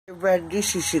Everybody,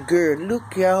 this is your girl.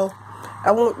 Look, y'all,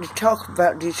 I want to talk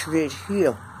about this right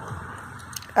here.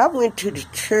 I went to the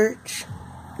church,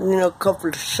 a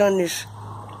couple of Sundays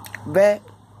back,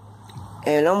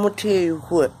 and I'm going to tell you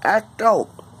what, I thought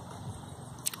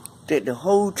that the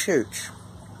whole church,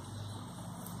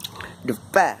 the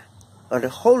fire of the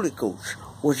Holy Ghost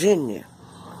was in there.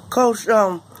 Because,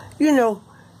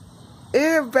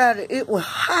 everybody, it was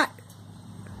hot.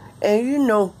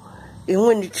 And, and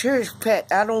when the church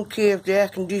packed, I don't care if the air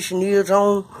conditioner is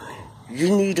on,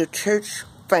 you need a church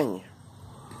fan.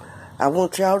 I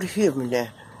want y'all to hear me now.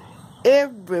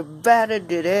 Everybody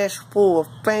that asked for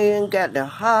a fan got to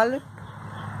holler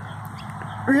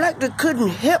like they couldn't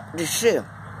help themselves.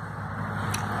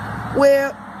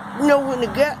 Well, when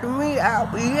it got to me,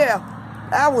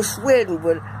 I was sweating,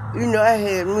 but, I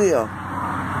had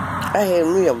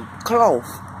me a cloth,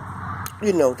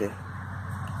 to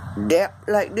dap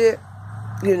like that,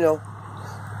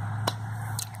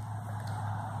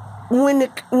 When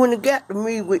it got to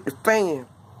me with the fan,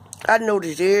 I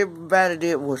noticed everybody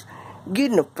that was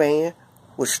getting a fan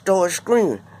would start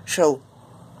screaming. So,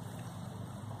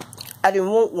 I didn't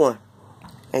want one.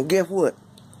 And guess what?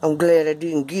 I'm glad I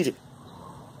didn't get it.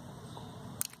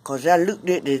 Because I looked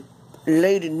at the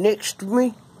lady next to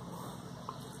me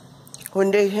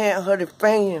when they had her the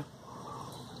fan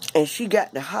and she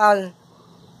got to hollering.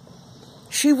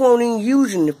 She wasn't even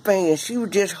using the fan. She was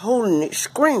just holding it,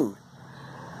 screaming.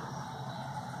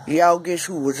 Y'all guess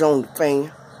who was on the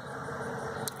fan?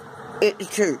 At the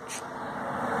church.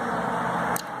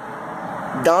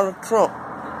 Donald Trump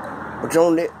was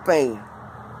on that fan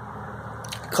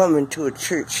coming to a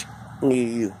church near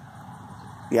you.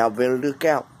 Y'all better look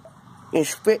out.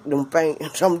 Inspect them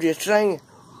fans. I'm just saying.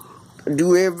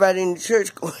 Do everybody in the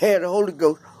church gonna have the Holy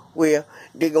Ghost? Well,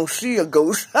 they gonna see a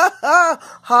ghost.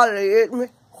 Holler at me.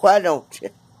 Why don't you?